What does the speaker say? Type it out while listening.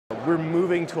we're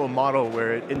moving to a model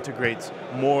where it integrates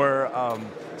more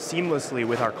seamlessly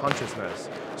with our consciousness.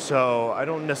 So I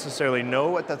don't necessarily know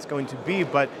what that's going to be,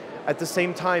 but at the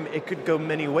same time, it could go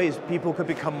many ways. People could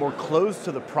become more closed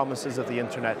to the promises of the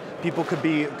internet. We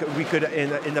could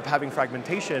end up having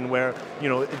fragmentation where, you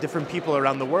know, different people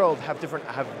around the world have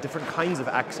different kinds of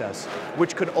access,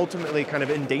 which could ultimately kind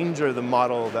of endanger the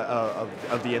model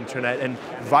of the internet and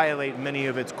violate many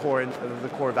of its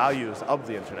core values of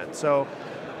the internet. So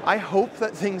I hope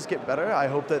that things get better. I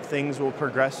hope that things will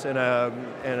progress in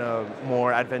a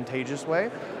more advantageous way.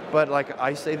 But like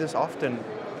I say this often,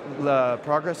 the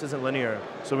progress isn't linear,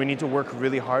 so we need to work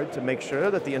really hard to make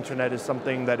sure that the internet is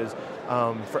something that is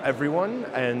for everyone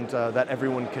and that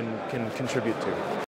everyone can contribute to.